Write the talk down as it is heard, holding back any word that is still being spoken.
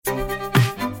Good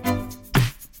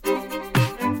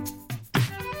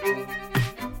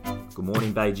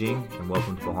morning, Beijing, and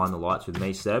welcome to Behind the Lights with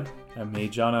me, Seb. And me,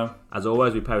 Jonno. As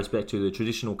always, we pay respect to the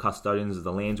traditional custodians of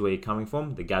the lands where you're coming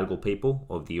from, the Gadigal people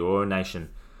of the Eora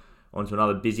Nation. On to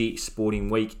another busy sporting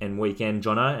week and weekend,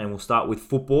 Jonno, and we'll start with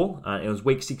football. It was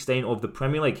week 16 of the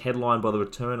Premier League, headlined by the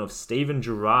return of Steven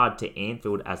Gerrard to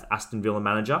Anfield as Aston Villa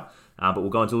manager, but we'll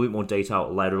go into a little bit more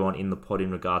detail later on in the pod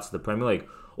in regards to the Premier League.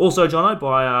 Also, Jonno,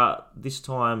 by this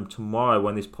time tomorrow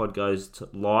when this pod goes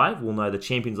live, we'll know the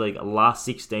Champions League last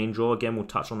 16 draw. Again, we'll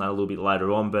touch on that a little bit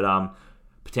later on, but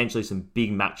potentially some big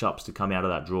matchups to come out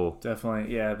of that draw.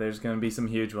 Definitely, yeah, there's going to be some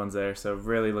huge ones there, so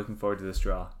really looking forward to this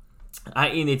draw.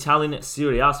 In the Italian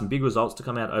Serie A, some big results to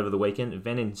come out over the weekend.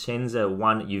 Vicenza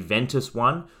won, Juventus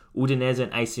won, Udinese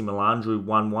and AC Milan drew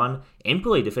 1-1.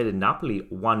 Empoli defeated Napoli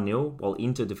 1-0, while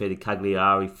Inter defeated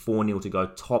Cagliari 4-0 to go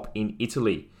top in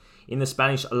Italy. In the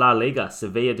Spanish La Liga,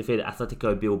 Sevilla defeated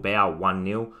Atletico Bilbao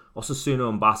 1-0. Osasuna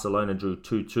and Barcelona drew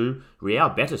 2-2. Real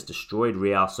Betis destroyed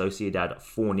Real Sociedad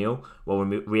 4-0, while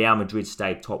Real Madrid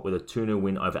stayed top with a 2-0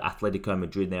 win over Atletico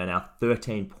Madrid. They are now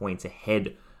 13 points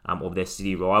ahead of their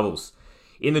city rivals.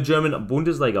 In the German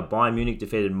Bundesliga, Bayern Munich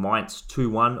defeated Mainz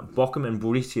 2-1. Bochum and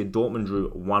Borussia Dortmund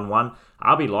drew 1-1.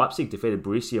 RB Leipzig defeated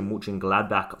Borussia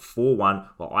Mönchengladbach 4-1,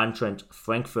 while Eintracht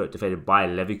Frankfurt defeated Bayer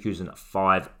Leverkusen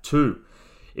 5-2.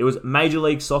 It was Major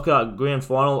League Soccer Grand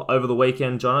Final over the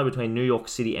weekend, Jonno, between New York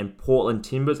City and Portland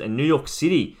Timbers. And New York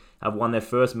City have won their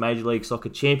first Major League Soccer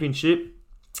championship.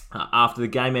 After the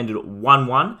game ended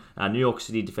 1-1, New York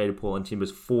City defeated Portland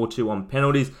Timbers 4-2 on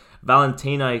penalties.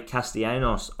 Valentino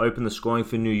Castellanos opened the scoring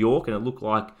for New York, and it looked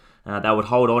like they would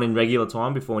hold on in regular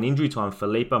time before an injury time.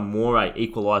 Felipe More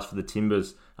equalised for the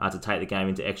Timbers to take the game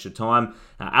into extra time.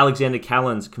 Alexander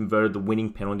Callens converted the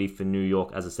winning penalty for New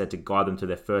York, as I said, to guide them to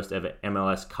their first ever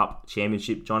MLS Cup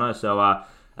championship, Jonno. So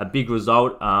a big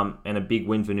result and a big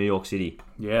win for New York City.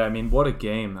 Yeah, I mean, what a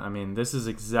game. I mean, this is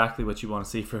exactly what you want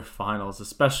to see for finals,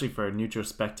 especially for a neutral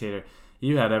spectator.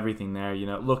 You had everything there. You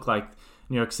know, it looked like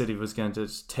New York City was going to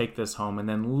just take this home, and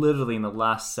then literally in the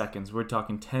last seconds, we're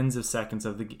talking tens of seconds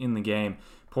in the game,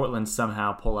 Portland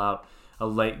somehow pull out a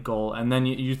late goal, and then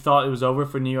you thought it was over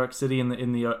for New York City in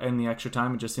the extra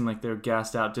time. It just seemed like they were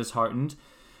gassed out, disheartened,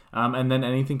 and then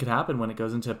anything could happen when it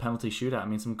goes into a penalty shootout. I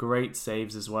mean, some great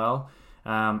saves as well.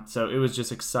 So it was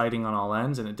just exciting on all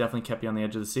ends, and it definitely kept you on the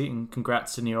edge of the seat. And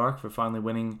congrats to New York for finally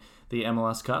winning the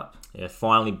MLS Cup. Yeah,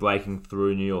 finally breaking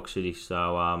through New York City.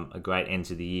 So a great end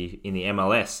to the year in the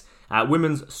MLS.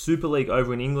 Women's Super League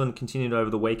over in England continued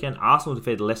over the weekend. Arsenal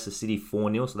defeated Leicester City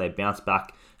 4-0, so they bounced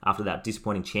back after that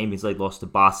disappointing Champions League loss to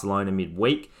Barcelona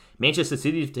midweek. Manchester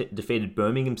City defeated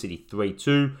Birmingham City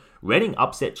 3-2. Reading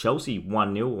upset Chelsea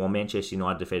 1-0, while Manchester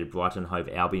United defeated Brighton Hove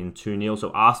Albion 2-0.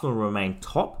 So Arsenal remain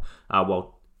top,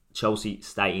 while Chelsea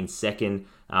stay in second.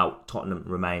 Tottenham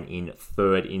remain in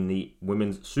third in the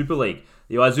Women's Super League.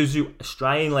 The Isuzu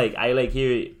Australian League, A-League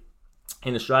here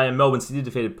in Australia, Melbourne City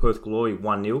defeated Perth Glory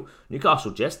 1-0.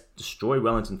 Newcastle Jets destroyed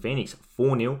Wellington Phoenix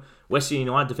 4-0. Western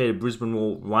United defeated Brisbane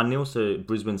Roar 1-0, so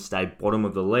Brisbane stayed bottom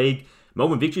of the league.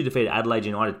 Melbourne Victory defeated Adelaide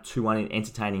United 2-1 in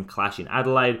entertaining clash in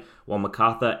Adelaide, while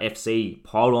Macarthur FC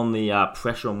piled on the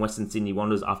pressure on Western Sydney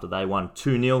Wanderers after they won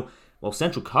 2-0, while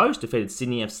Central Coast defeated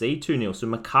Sydney FC 2-0. So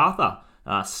Macarthur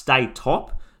stayed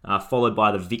top, followed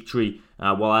by the Victory,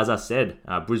 while, as I said,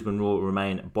 Brisbane Roar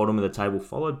remain bottom of the table,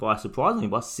 followed by, surprisingly,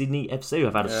 by Sydney FC, who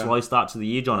have had a slow start to the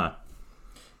year, Jonno.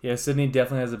 Yeah, Sydney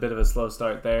definitely has a bit of a slow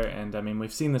start there, and I mean,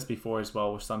 we've seen this before as well,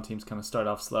 where some teams kind of start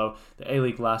off slow. The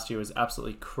A-League last year was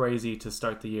absolutely crazy to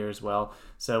start the year as well,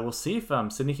 so we'll see if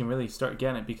Sydney can really start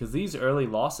getting it, because these early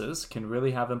losses can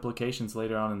really have implications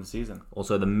later on in the season.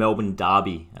 Also, the Melbourne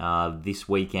Derby this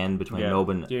weekend between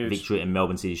Melbourne huge. Victory and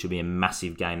Melbourne City should be a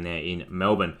massive game there in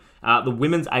Melbourne. The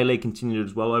Women's A-League continued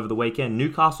as well over the weekend.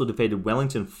 Newcastle defeated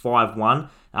Wellington 5-1.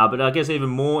 But I guess even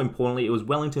more importantly, it was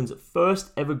Wellington's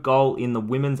first ever goal in the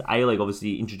Women's A-League,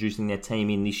 obviously introducing their team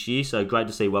in this year. So great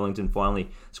to see Wellington finally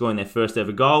scoring their first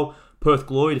ever goal. Perth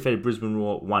Glory defeated Brisbane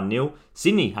Roar 1-0.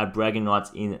 Sydney had bragging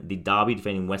rights in the derby,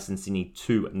 defeating Western Sydney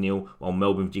 2-0, while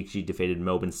Melbourne Victory defeated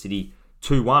Melbourne City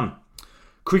 2-1.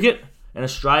 Cricket. And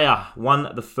Australia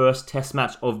won the first test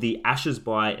match of the Ashes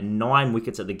by 9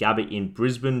 wickets at the Gabba in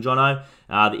Brisbane, Jonno.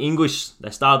 The English, they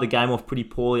started the game off pretty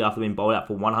poorly after being bowled out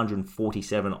for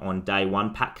 147 on day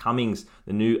one. Pat Cummins,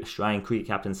 the new Australian cricket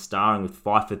captain, starring with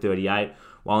 5 for 38.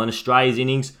 While in Australia's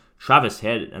innings, Travis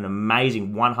Head, an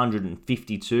amazing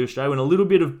 152. Australia went a little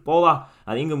bit of bowler.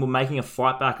 England were making a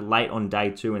fight back late on day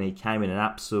 2, and he came in and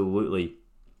absolutely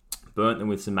burnt them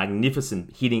with some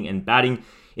magnificent hitting and batting.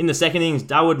 In the second innings,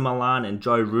 Dawid Malan and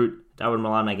Joe Root Darren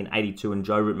Milan making 82 and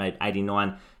Joe Root made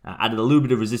 89. Added a little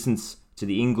bit of resistance to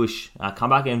the English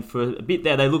comeback, and for a bit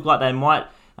there, they looked like they might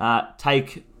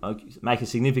make a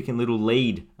significant little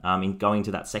lead in going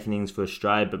to that second innings for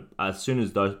Australia. But as soon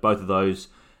as both of those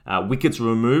wickets were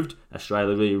removed,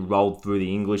 Australia really rolled through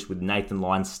the English, with Nathan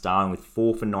Lyon starring with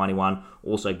 4 for 91,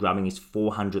 also grabbing his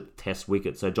 400th Test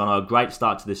wicket. So, John, a great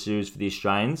start to the series for the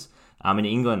Australians. In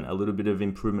England, a little bit of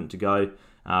improvement to go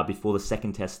before the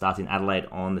second Test starts in Adelaide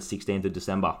on the 16th of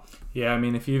December. Yeah, I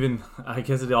mean, I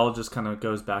guess it all just kind of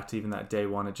goes back to even that day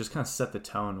one. It just kind of set the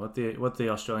tone. What the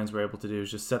Australians were able to do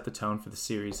is just set the tone for the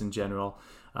series in general.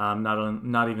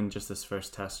 Not even just this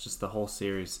first Test, just the whole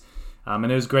series.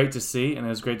 And it was great to see, and it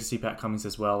was great to see Pat Cummins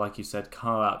as well, like you said,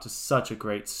 come out to such a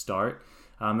great start.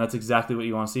 That's exactly what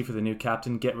you want to see for the new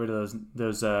captain. Get rid of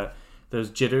those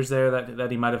jitters there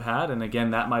that he might have had, and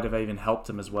again, that might have even helped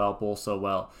him as well, bowl so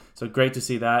well. So great to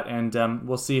see that, and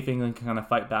we'll see if England can kind of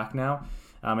fight back now.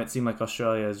 It seemed like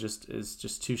Australia is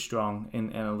just too strong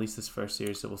in at least this first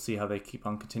series, so we'll see how they keep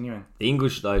on continuing. The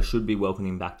English, though, should be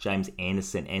welcoming back James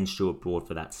Anderson and Stuart Broad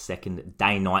for that second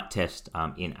day-night Test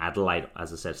in Adelaide,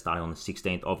 as I said, starting on the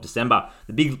 16th of December.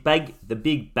 The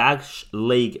Big Bash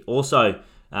League also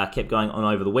kept going on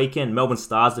over the weekend. Melbourne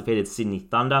Stars defeated Sydney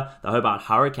Thunder. The Hobart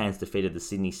Hurricanes defeated the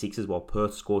Sydney Sixers, while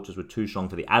Perth Scorchers were too strong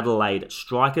for the Adelaide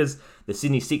Strikers. The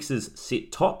Sydney Sixers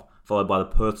sit top, followed by the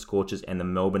Perth Scorchers and the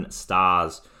Melbourne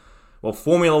Stars. Well,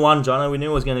 Formula 1, Jonno, we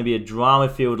knew it was going to be a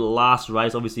drama-filled last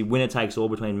race. Obviously, winner takes all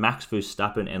between Max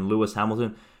Verstappen and Lewis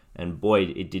Hamilton. And boy,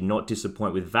 it did not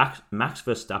disappoint, with Max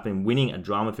Verstappen winning a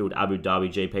drama-filled Abu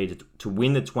Dhabi GP to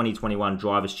win the 2021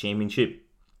 Drivers' Championship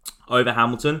over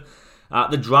Hamilton.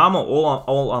 The drama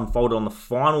all unfolded on the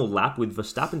final lap, with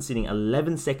Verstappen sitting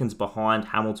 11 seconds behind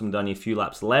Hamilton with only a few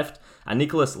laps left. A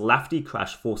Nicholas Lafferty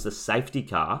crash forced a safety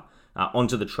car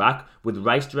onto the track, with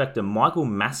race director Michael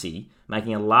Massey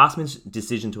making a last-minute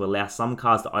decision to allow some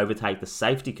cars to overtake the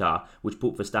safety car, which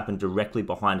put Verstappen directly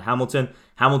behind Hamilton.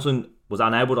 Hamilton was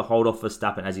unable to hold off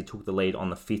Verstappen as he took the lead on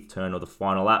the fifth turn of the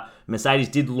final lap. Mercedes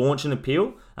did launch an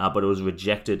appeal, but it was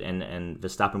rejected, and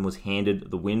Verstappen was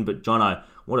handed the win. But Jono,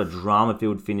 what a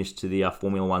drama-filled finish to the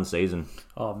Formula 1 season.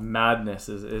 Oh, madness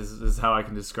is how I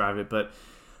can describe it. But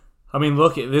I mean,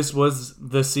 look, this was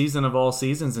the season of all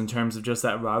seasons in terms of just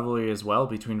that rivalry as well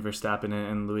between Verstappen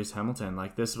and Lewis Hamilton.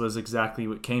 Like, this was exactly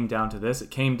what came down to this.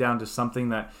 It came down to something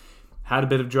that had a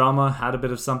bit of drama, had a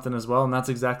bit of something as well, and that's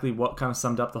exactly what kind of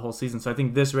summed up the whole season. So I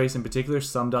think this race in particular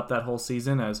summed up that whole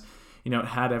season, as, you know, it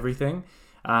had everything,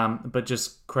 but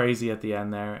just crazy at the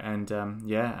end there. And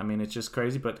yeah, I mean, it's just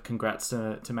crazy, but congrats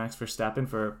to Max Verstappen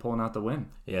for pulling out the win.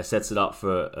 Yeah, sets it up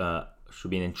for should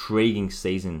be an intriguing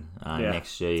season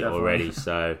next year definitely already.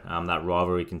 So that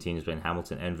rivalry continues between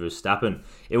Hamilton and Verstappen.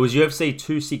 It was UFC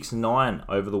 269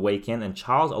 over the weekend, and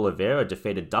Charles Oliveira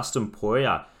defeated Dustin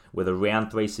Poirier with a round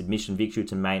 3 submission victory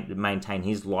to maintain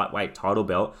his lightweight title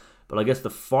belt. But I guess the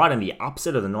fight and the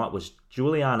upset of the night was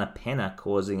Juliana Pena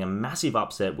causing a massive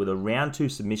upset with a round 2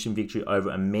 submission victory over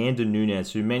Amanda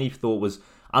Nunes, who many thought was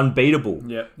unbeatable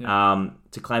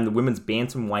to claim the women's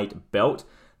bantamweight belt.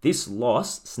 This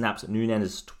loss snaps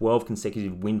Nunes' 12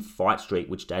 consecutive win fight streak,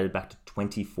 which dated back to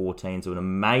 2014. So an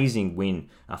amazing win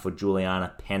for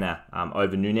Juliana Pena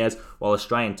over Nunes, while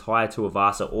Australian Tai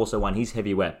Tuivasa also won his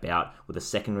heavyweight bout with a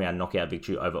second round knockout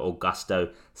victory over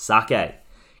Augusto Sake.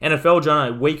 NFL,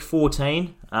 John, week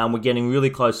 14, we're getting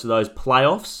really close to those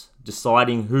playoffs,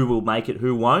 deciding who will make it,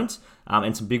 who won't.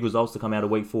 And some big results to come out of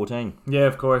week 14. Yeah,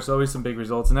 of course, always some big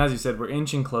results. And as you said, we're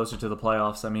inching closer to the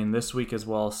playoffs. I mean, this week as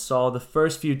well saw the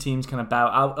first few teams kind of bow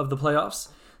out of the playoffs.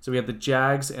 So we had the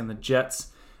Jags and the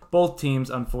Jets. Both teams,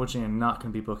 unfortunately, are not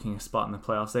going to be booking a spot in the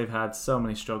playoffs. They've had so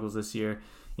many struggles this year,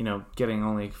 you know, getting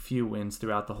only a few wins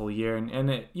throughout the whole year. And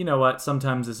it, you know what,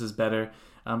 sometimes this is better.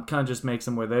 Kind of just makes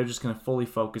them where they're just going to fully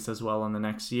focus as well on the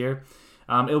next year.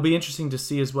 It'll be interesting to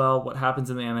see as well what happens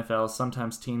in the NFL.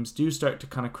 Sometimes teams do start to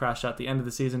kind of crash out the end of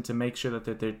the season to make sure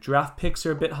that their draft picks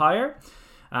are a bit higher.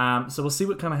 So we'll see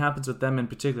what kind of happens with them in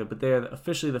particular. But they are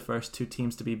officially the first 2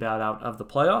 teams to be bowed out of the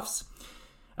playoffs.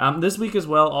 This week as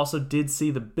well also did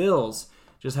see the Bills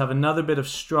just have another bit of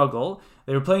struggle.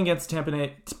 They were playing against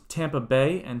Tampa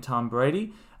Bay and Tom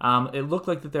Brady. It looked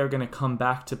like that they were going to come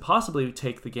back to possibly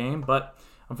take the game, but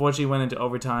unfortunately went into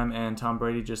overtime, and Tom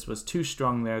Brady just was too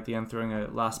strong there at the end, throwing a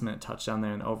last-minute touchdown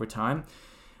there in overtime.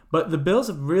 But the Bills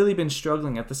have really been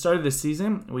struggling. At the start of the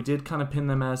season, we did kind of pin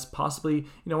them as possibly, you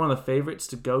know, one of the favorites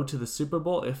to go to the Super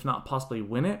Bowl, if not possibly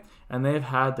win it. And they've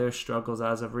had their struggles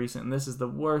as of recent. And this is the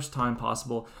worst time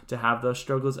possible to have those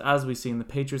struggles. As we've seen, the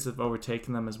Patriots have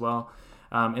overtaken them as well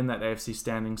in that AFC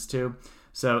standings too.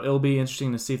 So it'll be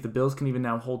interesting to see if the Bills can even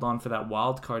now hold on for that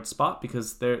wild card spot,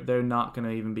 because they're not going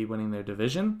to even be winning their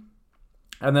division.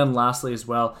 And then lastly as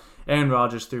well, Aaron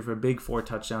Rodgers threw for a big 4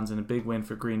 touchdowns and a big win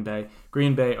for Green Bay.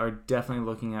 Green Bay are definitely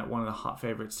looking at one of the hot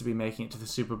favorites to be making it to the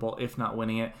Super Bowl, if not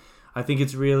winning it. I think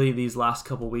it's really, these last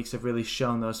couple weeks have really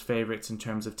shown those favorites in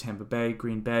terms of Tampa Bay,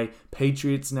 Green Bay,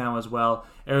 Patriots now as well.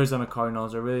 Arizona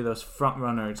Cardinals are really those front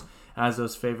runners as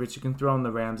those favorites. You can throw in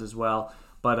the Rams as well.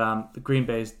 But the Green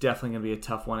Bay is definitely going to be a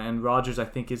tough one. And Rodgers, I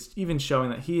think, is even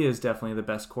showing that he is definitely the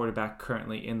best quarterback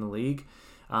currently in the league.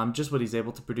 Just what he's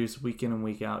able to produce week in and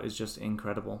week out is just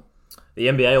incredible. The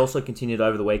NBA also continued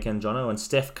over the weekend, Jonno, and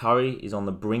Steph Curry is on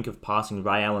the brink of passing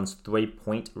Ray Allen's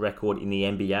 3-point record in the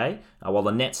NBA, while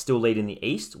the Nets still lead in the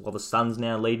East, while the Suns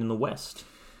now lead in the West.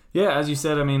 Yeah, as you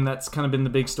said, I mean, that's kind of been the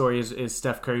big story is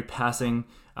Steph Curry passing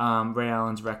Ray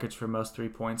Allen's records for most 3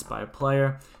 points by a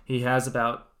player. He has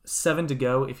about 7 to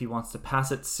go if he wants to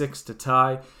pass it, 6 to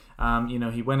tie.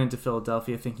 He went into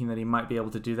Philadelphia thinking that he might be able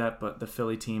to do that, but the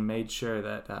Philly team made sure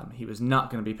that he was not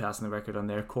going to be passing the record on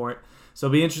their court. So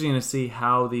it'll be interesting to see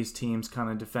how these teams kind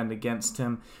of defend against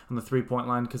him on the 3-point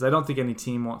line, because I don't think any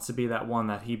team wants to be that one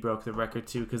that he broke the record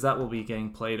to, because that will be getting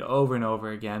played over and over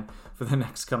again for the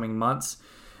next coming months.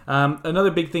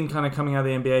 Another big thing kind of coming out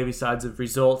of the NBA besides of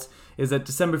results is that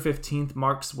December 15th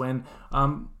marks when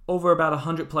over about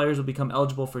 100 players will become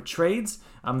eligible for trades.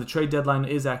 The trade deadline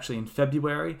is actually in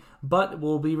February, but it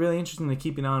will be really interesting to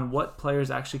keep an eye on what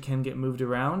players actually can get moved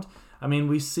around. I mean,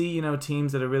 we see,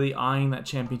 teams that are really eyeing that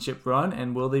championship run,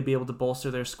 and will they be able to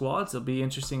bolster their squads? It'll be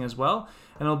interesting as well,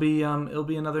 and it'll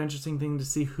be another interesting thing to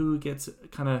see who gets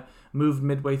kind of moved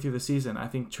midway through the season. I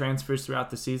think transfers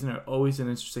throughout the season are always an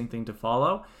interesting thing to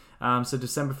follow. So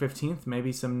December 15th,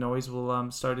 maybe some noise will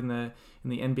start in the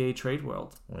NBA trade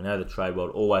world. We know the trade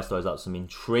world always throws up some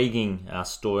intriguing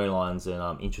storylines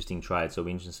and interesting trades, so it'll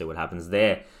be interesting to see what happens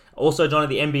there. Also, Johnny,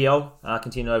 the NBL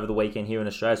continued over the weekend here in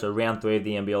Australia. So round 3 of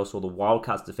the NBL saw the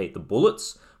Wildcats defeat the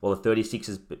Bullets, while the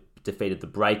 36ers defeated the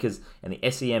Breakers, and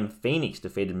the SEM Phoenix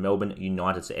defeated Melbourne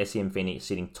United. So SEM Phoenix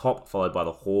sitting top, followed by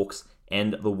the Hawks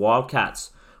and the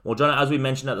Wildcats. Well, John, as we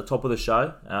mentioned at the top of the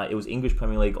show, it was English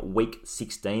Premier League Week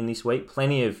 16 this week.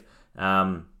 Plenty of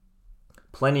intriguing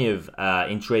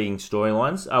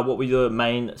storylines. What were your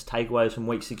main takeaways from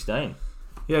Week 16?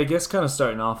 Yeah, I guess kind of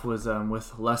starting off was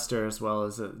with Leicester as well,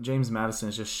 as James Maddison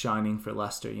is just shining for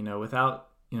Leicester. Without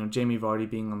Jamie Vardy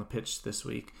being on the pitch this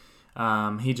week,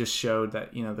 he just showed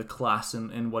that the class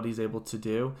and what he's able to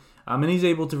do, and he's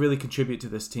able to really contribute to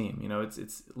this team.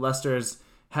 It's Leicester's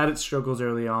had its struggles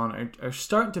early on, are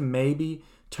starting to maybe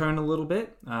turn a little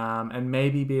bit, and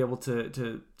maybe be able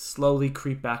to slowly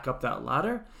creep back up that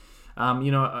ladder.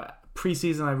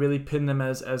 Preseason, I really pinned them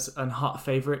as a hot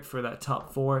favorite for that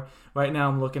top 4. Right now,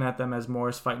 I'm looking at them as more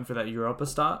as fighting for that Europa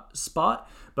spot,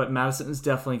 but Maddison is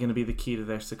definitely going to be the key to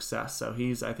their success. So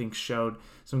he's, I think, showed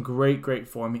some great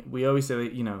form. We always say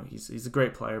that, he's a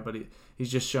great player, but he's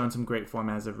just shown some great form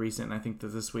as of recent, and I think that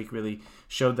this week really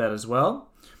showed that as well.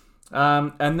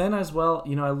 And then as well,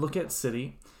 I look at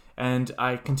City, and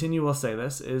I will say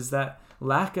this, is that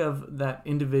lack of that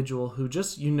individual who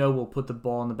just, will put the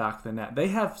ball in the back of the net. They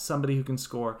have somebody who can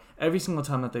score every single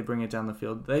time that they bring it down the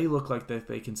field. They look like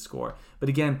they can score. But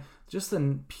again, just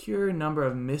the pure number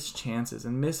of missed chances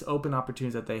and missed open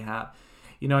opportunities that they have.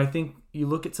 I think you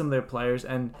look at some of their players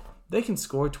and they can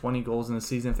score 20 goals in a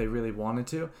season if they really wanted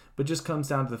to, but just comes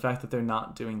down to the fact that they're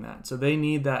not doing that. So they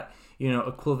need that,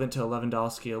 equivalent to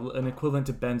Lewandowski, an equivalent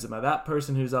to Benzema, that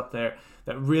person who's up there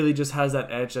that really just has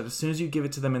that edge that as soon as you give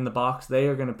it to them in the box, they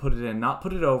are going to put it in, not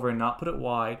put it over, not put it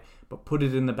wide, but put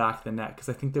it in the back of the net, because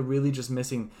I think they're really just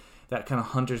missing that kind of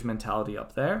hunter's mentality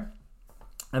up there.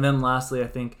 And then lastly, I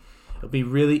think it'll be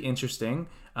really interesting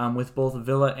with both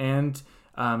Villa and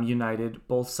United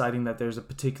both citing that there's a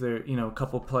particular,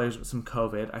 couple of players with some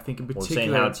COVID. I think in particular, we've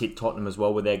seen how it's hit Tottenham as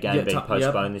well with their game being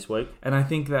postponed this week. And I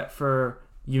think that for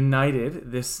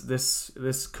United,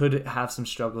 this could have some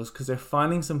struggles because they're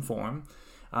finding some form.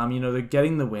 They're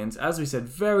getting the wins. As we said,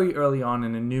 very early on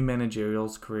in a new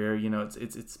managerial's career,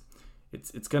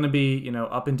 it's going to be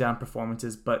up and down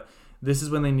performances, but this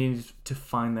is when they need to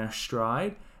find their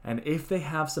stride. And if they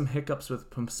have some hiccups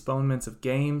with postponements of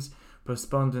games,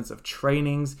 postponements of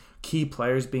trainings, key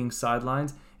players being sidelined,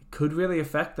 it could really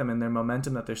affect them in their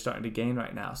momentum that they're starting to gain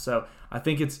right now. So I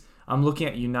think I'm looking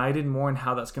at United more and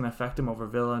how that's going to affect them over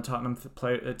Villa and Tottenham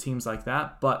teams like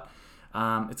that. But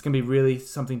it's going to be really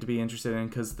something to be interested in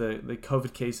because the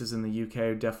COVID cases in the UK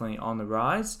are definitely on the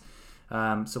rise.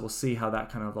 So we'll see how that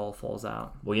kind of all falls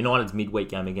out. Well, United's midweek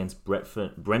game against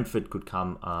Brentford could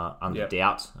come under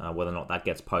doubt, whether or not that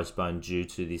gets postponed due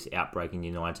to this outbreak in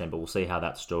United team, but we'll see how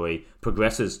that story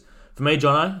progresses. For me,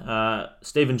 Jonno,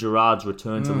 Steven Gerrard's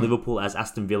return to Liverpool as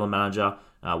Aston Villa manager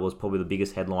was probably the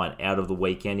biggest headline out of the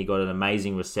weekend. He got an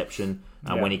amazing reception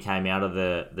when he came out of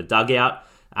the dugout.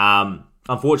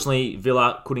 Unfortunately,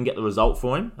 Villa couldn't get the result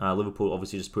for him. Liverpool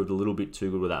obviously just proved a little bit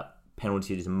too good with that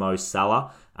penalty to Mo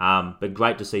Salah. But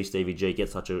great to see Stevie G get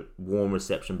such a warm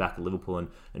reception back at Liverpool.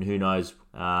 And who knows,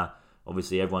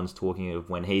 obviously everyone's talking of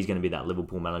when he's going to be that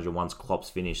Liverpool manager once Klopp's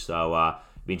finished. So it'll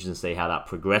be interesting to see how that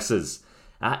progresses.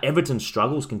 Everton's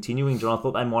struggles continuing, John. I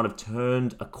thought they might have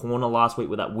turned a corner last week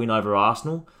with that win over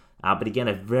Arsenal. But again,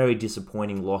 a very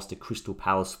disappointing loss to Crystal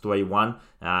Palace 3-1.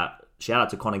 Shout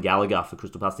out to Conor Gallagher for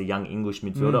Crystal Palace, the young English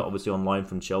midfielder, obviously on loan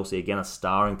from Chelsea. Again, a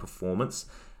starring performance.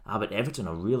 But Everton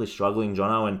are really struggling,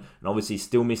 Jono, and obviously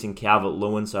still missing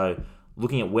Calvert-Lewin. So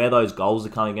looking at where those goals are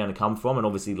going to come from, and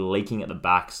obviously leaking at the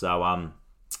back. So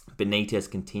Benitez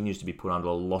continues to be put under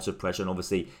a lot of pressure, and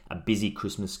obviously a busy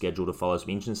Christmas schedule to follow. So it'll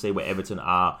be interesting to see where Everton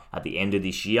are at the end of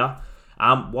this year.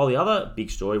 While the other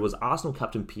big story was Arsenal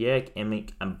captain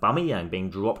Pierre-Emerick Aubameyang being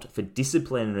dropped for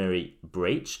disciplinary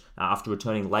breach after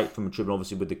returning late from a trip, and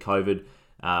obviously with the COVID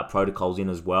protocols in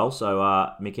as well.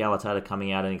 So Mikel Arteta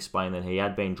coming out and explaining that he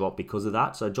had been dropped because of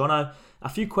that. So Jono, a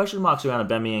few question marks around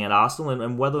Aubameyang at Arsenal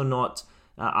and whether or not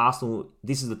Arsenal,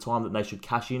 this is the time that they should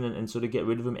cash in and sort of get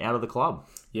rid of him out of the club.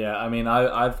 Yeah, I mean,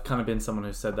 I've kind of been someone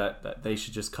who said that they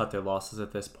should just cut their losses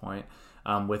at this point.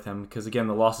 With him, because again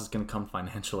the loss is going to come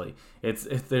financially.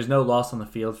 There's no loss on the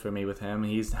field for me with him.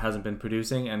 He hasn't been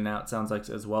producing, and now it sounds like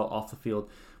as well off the field.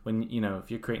 When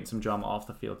if you're creating some drama off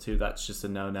the field too, that's just a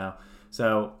no.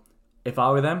 So if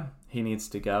I were them, he needs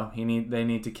to go. They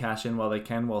need to cash in while they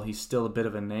can, while he's still a bit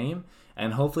of a name.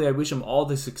 And hopefully, I wish him all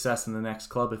the success in the next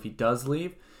club if he does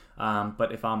leave.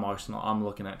 But if I'm Arsenal, I'm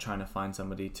looking at trying to find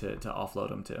somebody to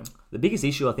offload him to. The biggest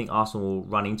issue I think Arsenal will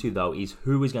run into, though, is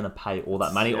who is going to pay all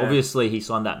that money. Yeah. Obviously, he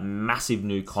signed that massive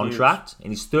new contract,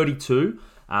 and he's 32.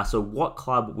 So what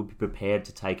club would be prepared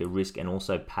to take a risk and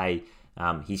also pay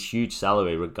his huge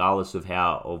salary, regardless of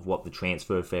what the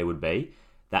transfer fee would be?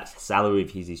 That salary of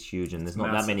his is huge, and there's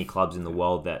not that many clubs in the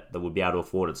world that would be able to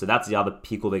afford it. So that's the other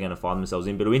pickle they're going to find themselves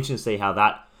in. But it'll be interesting to see how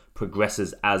that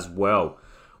progresses as well.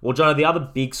 Well, Jonno, the other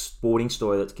big sporting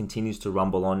story that continues to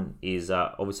rumble on is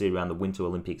obviously around the Winter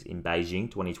Olympics in Beijing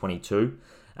 2022.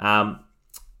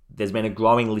 There's been a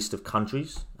growing list of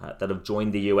countries that have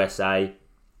joined the USA,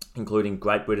 including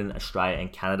Great Britain, Australia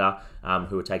and Canada,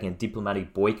 who are taking a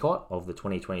diplomatic boycott of the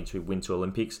 2022 Winter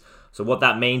Olympics. So what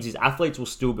that means is athletes will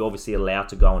still be obviously allowed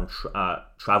to go and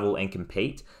travel and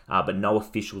compete, but no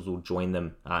officials will join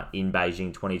them in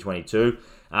Beijing 2022.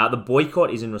 The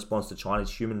boycott is in response to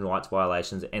China's human rights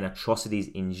violations and atrocities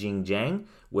in Xinjiang,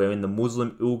 wherein the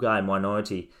Muslim Uyghur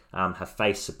minority have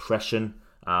faced suppression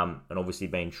and obviously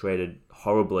been treated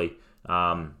horribly,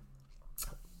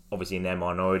 obviously in their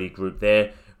minority group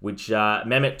there, which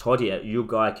Mehmet Todi, a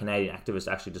Uyghur Canadian activist,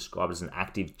 actually described as an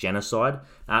active genocide.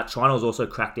 China has also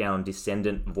cracked down on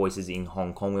dissident voices in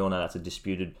Hong Kong. We all know that's a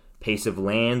disputed piece of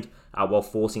land, while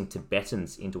forcing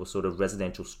Tibetans into a sort of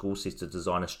residential school system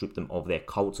designed to strip them of their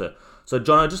culture. So,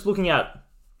 Jono, just looking at,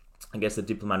 I guess, the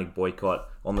diplomatic boycott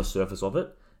on the surface of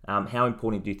it, how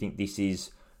important do you think this is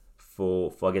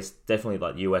for I guess, definitely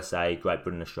like USA, Great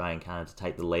Britain, Australia and Canada to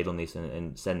take the lead on this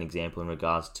and set an example in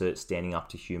regards to standing up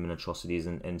to human atrocities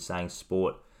and saying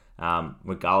sport,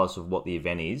 regardless of what the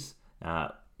event is,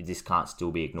 this can't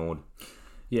still be ignored?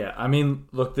 Yeah, I mean,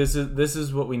 look, this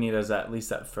is what we need as at least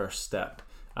that first step.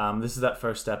 This is that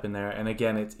first step in there, and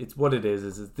again, it's what it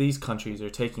is these countries are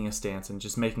taking a stance and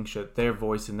just making sure that their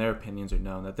voice and their opinions are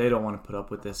known, that they don't want to put up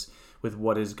with this, with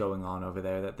what is going on over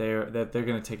there, that they're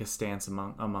going to take a stance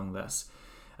among this.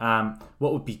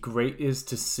 What would be great is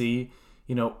to see,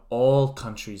 all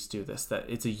countries do this, that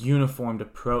it's a uniformed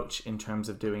approach in terms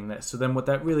of doing this. So then what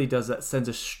that really does, that sends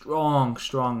a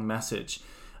strong message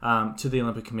to the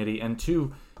Olympic Committee and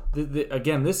to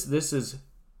again, this is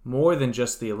more than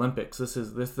just the Olympics.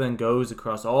 This then goes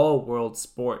across all world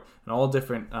sport and all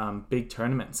different big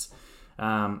tournaments,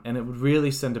 and it would really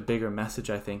send a bigger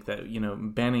message, I think, that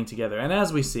banding together. And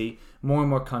as we see, more and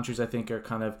more countries, I think, are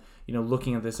kind of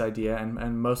looking at this idea,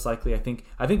 and most likely, I think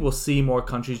we'll see more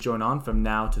countries join on from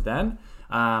now to then.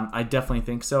 I definitely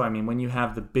think so. I mean, when you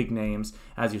have the big names,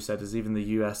 as you said, is even the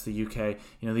US, the UK,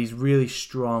 these really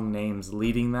strong names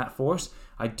leading that force,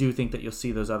 I do think that you'll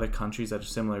see those other countries that have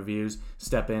similar views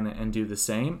step in and do the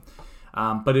same.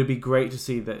 But it'd be great to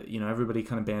see that everybody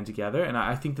kind of band together, and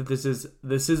I think that this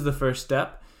is the first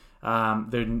step.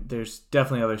 There's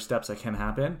definitely other steps that can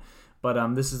happen,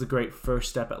 but this is a great first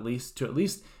step at least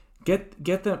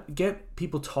get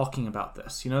people talking about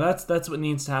this. That's what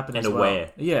needs to happen and as aware.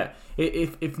 Well. Yeah.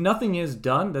 If nothing is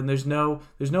done, then there's no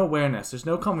awareness. There's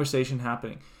no conversation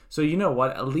happening. So you know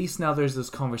what? At least now there's this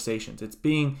conversations. It's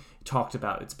being talked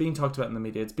about. It's being talked about in the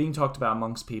media. It's being talked about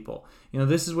amongst people.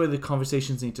 This is where the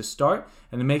conversations need to start,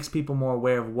 and it makes people more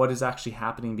aware of what is actually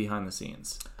happening behind the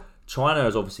scenes. China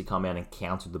has obviously come out and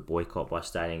countered the boycott by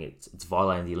stating it's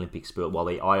violating the Olympic spirit, while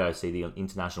the IOC, the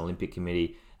International Olympic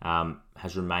Committee,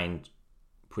 has remained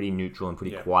pretty neutral and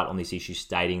pretty quiet on this issue,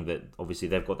 stating that obviously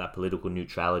they've got that political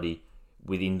neutrality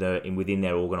within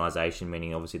their organisation,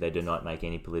 meaning obviously they do not make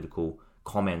any political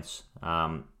comments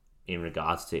in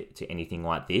regards to anything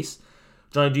like this.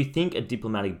 Jonno, do you think a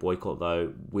diplomatic boycott,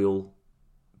 though, will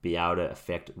be able to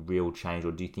affect real change,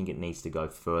 or do you think it needs to go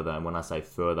further? And when I say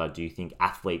further, do you think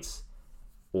athletes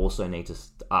also need to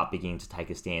start beginning to take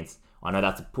a stance? I know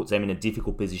that puts them in a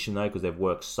difficult position, though, because they've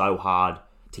worked so hard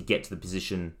to get to the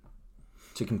position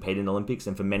to compete in Olympics,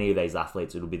 and for many of these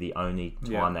athletes, it'll be the only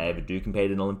time they ever do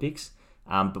compete in Olympics.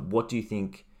 But what do you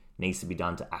think needs to be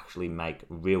done to actually make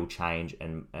real change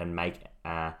and make,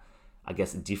 I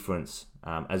guess, a difference,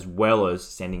 as well as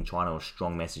sending China a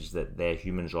strong message that their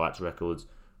human rights records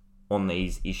on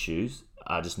these issues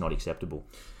are just not acceptable?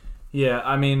 Yeah,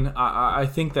 I mean, I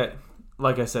think that,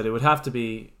 like I said, it would have to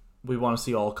be, we want to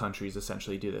see all countries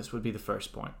essentially do this, would be the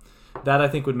first point. That, I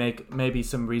think, would make maybe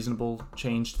some reasonable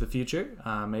change to the future,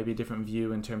 maybe a different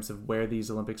view in terms of where these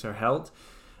Olympics are held.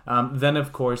 Then,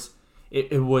 of course,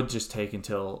 it would just take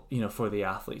until, for the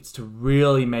athletes to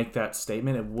really make that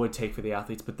statement. It would take for the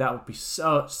athletes, but that would be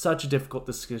such a difficult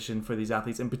decision for these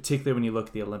athletes, in particular when you look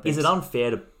at the Olympics. Is it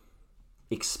unfair to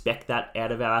expect that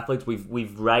out of our athletes?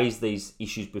 We've raised these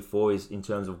issues before, is in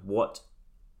terms of what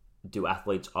do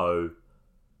athletes owe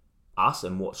us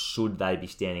and what should they be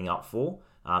standing up for?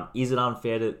 Is it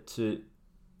unfair to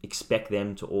expect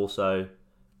them to also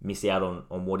miss out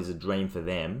on what is a dream for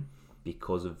them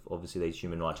because of obviously these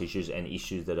human rights issues and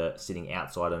issues that are sitting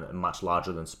outside and much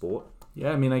larger than sport?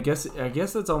 Yeah, I mean, I guess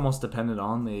that's almost dependent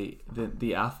on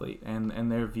the athlete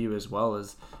and their view as well.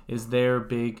 Is their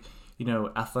big,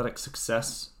 athletic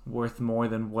success worth more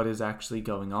than what is actually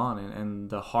going on and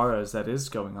the horrors that is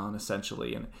going on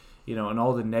essentially, and and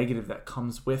all the negative that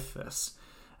comes with this.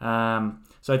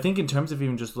 So I think in terms of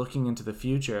even just looking into the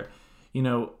future,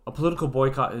 a political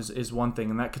boycott is one thing,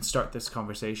 and that could start this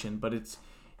conversation. But it's,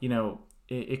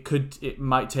 it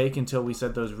might take until we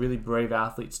said those really brave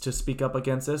athletes to speak up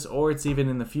against this, or it's even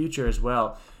in the future as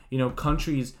well.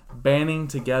 Countries banding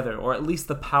together, or at least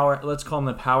let's call them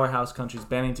the powerhouse countries,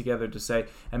 banding together to say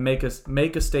and make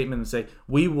a statement and say,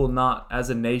 we will not, as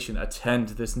a nation, attend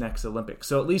this next Olympics.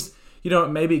 So at least,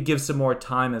 maybe it gives some more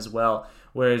time as well.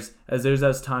 Whereas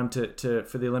there's time to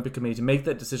for the Olympic Committee to make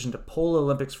that decision to pull the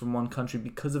Olympics from one country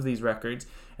because of these records,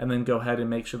 and then go ahead and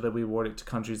make sure that we award it to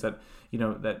countries that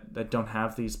that don't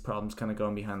have these problems kind of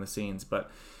going behind the scenes.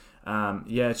 But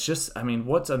it's just, I mean,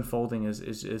 what's unfolding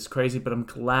is crazy. But I'm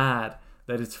glad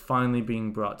that it's finally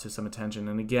being brought to some attention.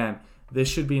 And again, this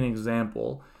should be an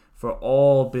example for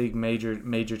all big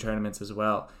major tournaments as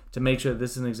well, to make sure that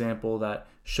this is an example that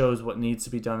shows what needs to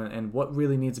be done and what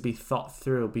really needs to be thought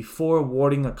through before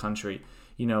awarding a country,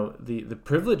 the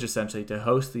privilege essentially to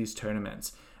host these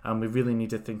tournaments. We really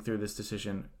need to think through this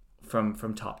decision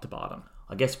from top to bottom.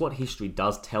 I guess what history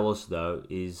does tell us, though,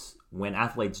 is when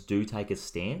athletes do take a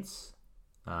stance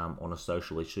on a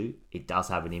social issue, it does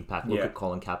have an impact. Look at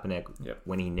Colin Kaepernick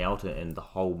when he knelt it, and the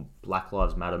whole Black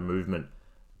Lives Matter movement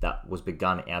that was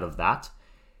begun out of that.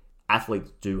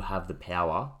 Athletes do have the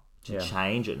power to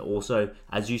change, and also,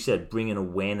 as you said, bring an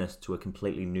awareness to a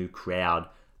completely new crowd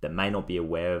that may not be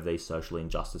aware of these social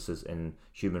injustices and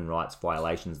human rights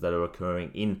violations that are occurring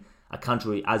in a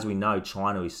country. As we know,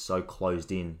 China is so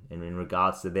closed in, and in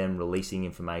regards to them releasing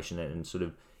information and sort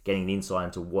of getting an insight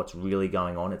into what's really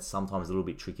going on, it's sometimes a little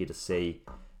bit tricky to see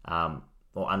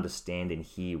or understand and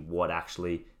hear what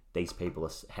actually these people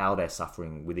are, how they're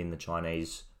suffering within the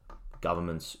Chinese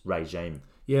government's regime.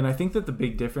 Yeah, and I think that the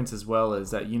big difference as well is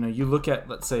that, you look at,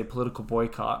 let's say, a political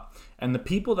boycott, and the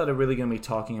people that are really going to be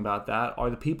talking about that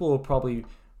are the people who are probably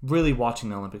really watching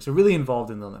the Olympics, are really involved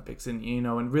in the Olympics, and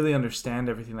and really understand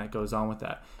everything that goes on with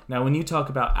that. Now, when you talk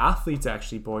about athletes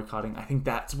actually boycotting, I think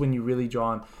that's when you really draw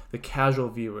on the casual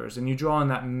viewers, and you draw on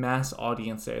that mass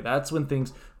audience there. That's when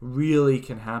things really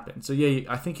can happen. So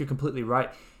yeah, I think you're completely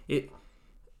right.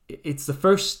 It's the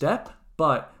first step,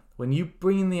 but when you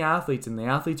bring in the athletes and the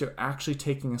athletes are actually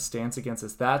taking a stance against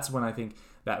this, that's when I think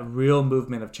that real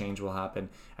movement of change will happen.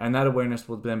 And that awareness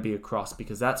will then be across,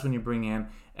 because that's when you bring in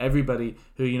everybody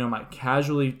who, might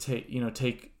casually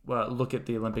take look at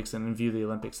the Olympics and view the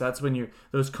Olympics. That's when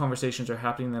those conversations are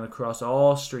happening then across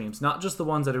all streams, not just the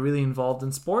ones that are really involved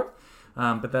in sport,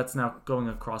 but that's now going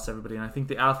across everybody. And I think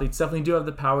the athletes definitely do have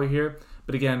the power here.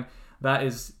 But again, that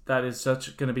is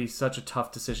going to be such a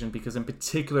tough decision, because in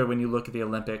particular when you look at the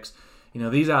Olympics,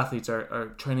 these athletes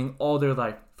are training all their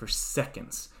life for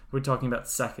seconds. We're talking about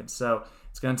seconds. So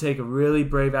it's going to take a really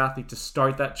brave athlete to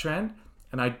start that trend.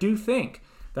 And I do think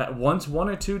that once one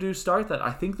or two do start that,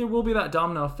 I think there will be that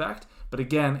domino effect. But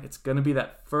again, it's going to be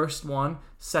that first one,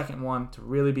 second one to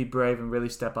really be brave and really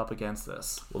step up against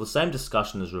this. Well, the same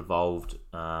discussion has revolved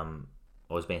or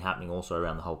has been happening also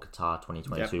around the whole Qatar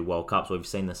 2022 World Cup. So we've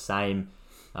seen the same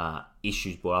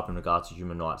issues brought up in regards to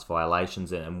human rights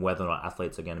violations and whether or not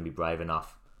athletes are going to be brave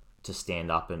enough to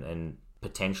stand up and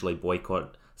potentially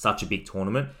boycott such a big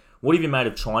tournament. What have you made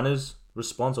of China's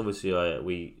response? Obviously,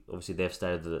 they've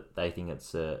stated that they think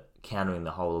it's countering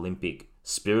the whole Olympic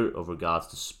spirit of regards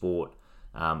to sport,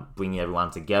 bringing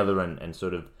everyone together and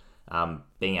sort of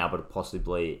being able to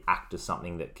possibly act as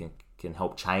something that can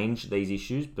help change these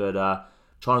issues. But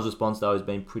China's response, though, has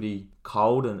been pretty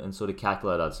cold and sort of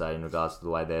calculated, I'd say, in regards to the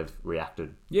way they've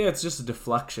reacted. Yeah, it's just a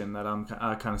deflection that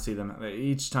I kind of see them.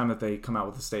 Each time that they come out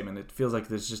with a statement, it feels like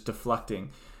there's just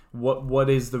deflecting.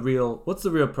 What's the real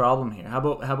problem here? How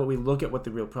about we look at what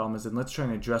the real problem is and let's try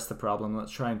and address the problem.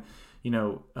 Let's try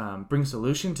and bring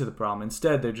solution to the problem.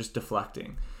 Instead, they're just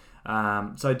deflecting.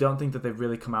 So I don't think that they've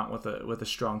really come out with a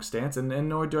strong stance, and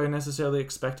nor do I necessarily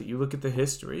expect it. You look at the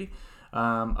history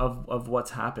of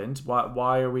what's happened.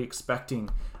 Why are we expecting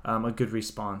a good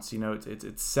response?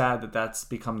 It's sad that that's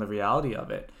become the reality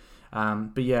of it.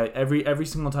 But yeah, every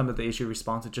single time that they issue a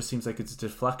response, it just seems like it's a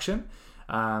deflection,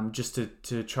 just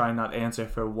to try and not answer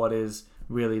for what is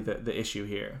really the issue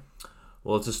here.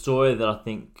 Well, it's a story that I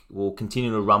think will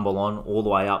continue to rumble on all the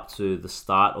way up to the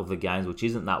start of the Games, which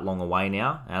isn't that long away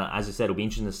now. And as I said, it'll be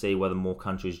interesting to see whether more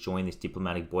countries join this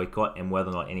diplomatic boycott and whether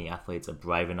or not any athletes are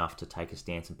brave enough to take a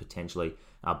stance and potentially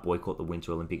boycott the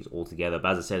Winter Olympics altogether.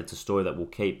 But as I said, it's a story that we'll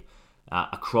keep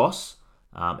across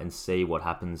and see what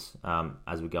happens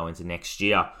as we go into next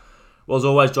year. Well, as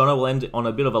always, Jonno, we'll end on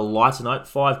a bit of a lighter note.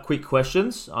 5 quick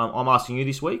questions I'm asking you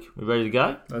this week. We ready to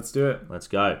go? Let's do it. Let's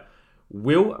go.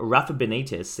 Will Rafa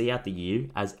Benitez see out the year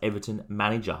as Everton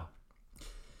manager?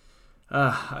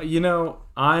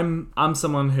 I'm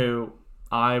someone who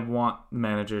I want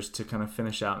managers to kind of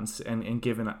finish out and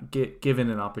given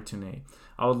an opportunity.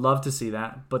 I would love to see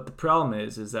that, but the problem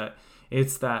is that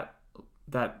it's that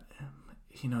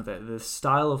the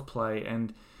style of play,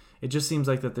 and it just seems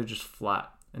like that they're just flat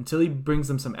until he brings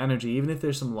them some energy. Even if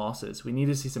there's some losses, we need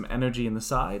to see some energy in the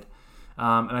side.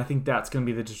 And I think that's going to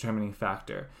be the determining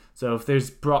factor. So if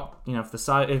there's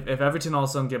if Everton all of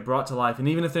a sudden get brought to life, and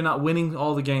even if they're not winning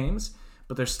all the games,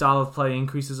 but their style of play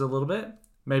increases a little bit,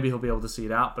 maybe he'll be able to see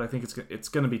it out. But I think it's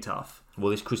going to be tough.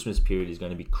 Well, this Christmas period is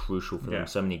going to be crucial for them.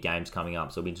 So many games coming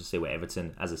up, so it'll be interesting to see where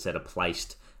Everton, as I said, are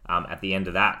placed at the end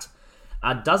of that.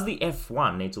 Does the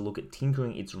F1 need to look at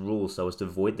tinkering its rules so as to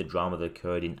avoid the drama that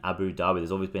occurred in Abu Dhabi?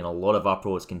 There's always been a lot of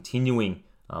uproars continuing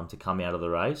to come out of the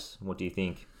race. What do you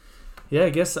think? Yeah,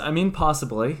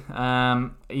 possibly.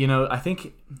 I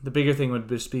think the bigger thing would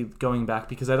just be going back,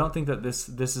 because I don't think that this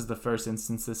is the first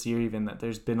instance this year even that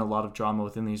there's been a lot of drama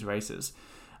within these races.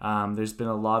 There's been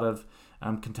a lot of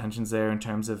contentions there in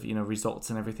terms of results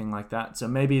and everything like that. So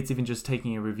maybe it's even just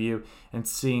taking a review and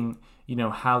seeing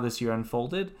how this year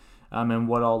unfolded and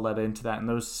what all led into that, and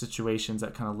those situations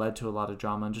that kind of led to a lot of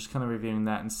drama, and just kind of reviewing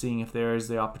that and seeing if there is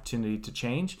the opportunity to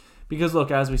change. Because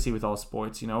look, as we see with all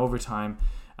sports, over time,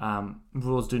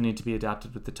 rules do need to be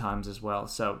adapted with the times as well.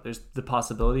 So there's the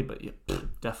possibility, but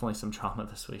definitely some drama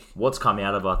this week. What's come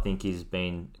out of, I think, has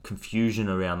been confusion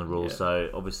around the rules. Yeah. So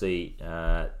obviously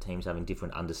teams having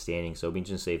different understandings. So it'll be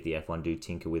interesting to see if the F1 do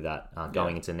tinker with that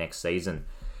going into next season.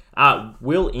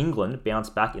 Will England bounce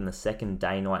back in the second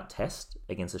day-night test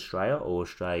against Australia, or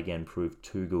Australia again prove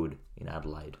too good in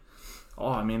Adelaide?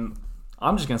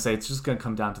 I'm just going to say it's just going to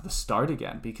come down to the start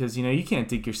again, because, you can't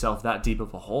dig yourself that deep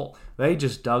of a hole. They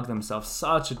just dug themselves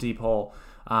such a deep hole.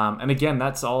 And again,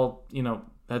 that's all,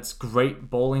 that's great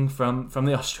bowling from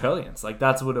the Australians. Like,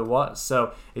 that's what it was.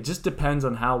 So it just depends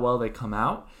on how well they come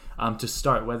out to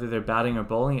start, whether they're batting or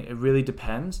bowling. It really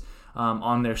depends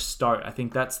on their start. I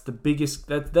think that's the biggest,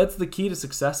 that's the key to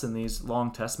success in these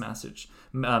long test matches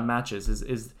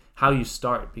is how you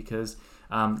start, because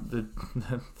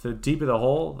the deeper the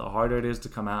hole, the harder it is to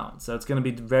come out. So it's going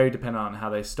to be very dependent on how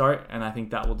they start, and I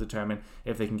think that will determine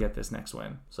if they can get this next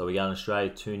win. So we're going Australia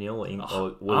 2-0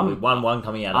 or 1-1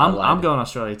 coming out of Adelaide? I'm going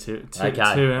Australia 2-0.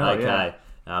 Okay.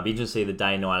 Yeah. Be interesting to see the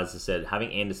day and night, as I said.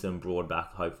 Having Anderson and Broad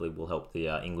back hopefully will help the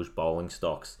English bowling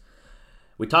stocks.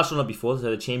 We touched on it before, so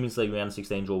the Champions League round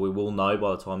 16 draw we will know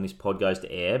by the time this pod goes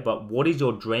to air. But what is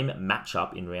your dream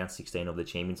matchup in round 16 of the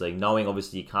Champions League? Knowing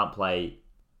obviously you can't play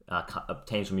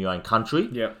teams from your own country.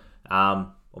 Yeah.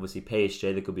 Obviously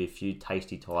PSG, there could be a few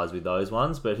tasty ties with those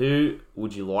ones. But who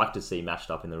would you like to see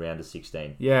matched up in the round of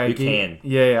 16? Yeah, who can?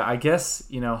 Yeah. I guess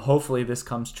hopefully this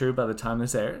comes true by the time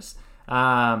this airs.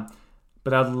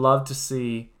 But I'd love to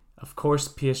see, of course,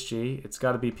 PSG. It's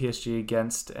got to be PSG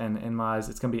against, and in my eyes,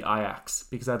 it's going to be Ajax.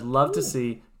 Because I'd love to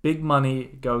see big money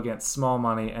go against small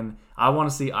money. And I want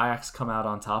to see Ajax come out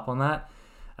on top on that.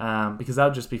 Because that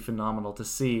would just be phenomenal to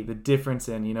see the difference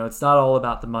in, it's not all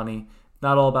about the money.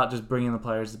 Not all about just bringing the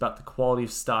players. It's about the quality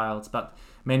of style. It's about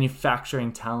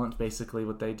manufacturing talent, basically,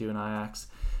 what they do in Ajax.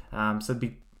 So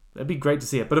it'd be great to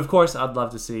see it. But, of course, I'd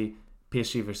love to see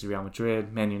PSG versus Real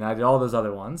Madrid, Man United, all those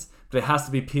other ones. But it has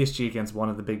to be PSG against one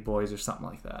of the big boys or something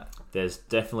like that. There's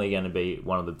definitely going to be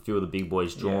few of the big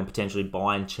boys drawn. Yeah. Potentially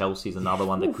Bayern, Chelsea's another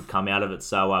one that could come out of it.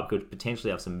 So could potentially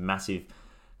have some massive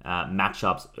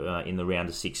matchups in the round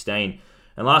of 16.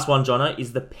 And last one, Jonno,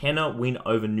 is the Penna win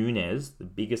over Nunes the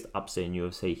biggest upset in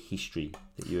UFC history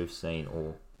that you have seen,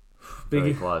 or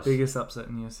very close? Biggest upset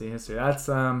in UFC history. That's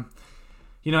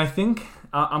I think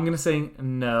I'm going to say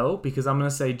no, because I'm going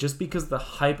to say just because the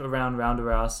hype around Ronda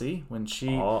Rousey when she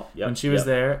was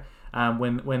there,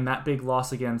 when that big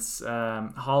loss against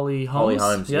Holly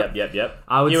Holmes. Yep.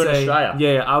 I would Here say, in Australia.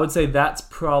 Yeah, I would say that's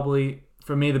probably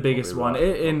for me the biggest one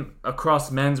in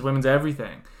across men's, women's,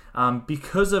 everything.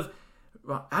 Because of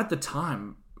at the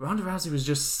time, Ronda Rousey was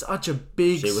just such a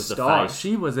big star.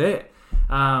 She was it.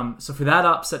 So for that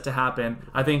upset to happen,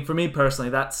 I think for me personally,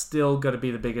 that's still going to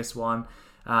be the biggest one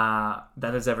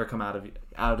that has ever come out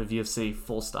of UFC.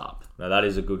 Full stop. Now that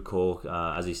is a good call.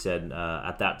 As you said,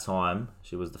 at that time,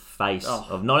 she was the face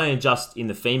of not only just in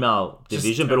the female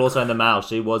division, but also in the male.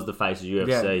 She was the face of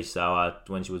UFC. Yeah. So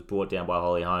when she was brought down by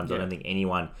Holly Holmes, I don't think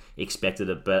anyone expected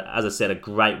it. But as I said, a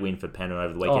great win for Penna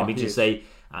over the weekend. We can see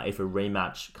if a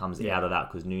rematch comes out of that,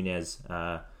 because Nunes,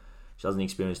 she doesn't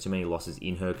experience too many losses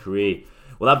in her career.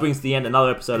 Well, that brings to the end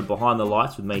another episode of Behind the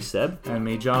Lights with me, Seb. And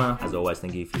me, Jonno. As always,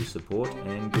 thank you for your support,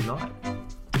 and good night.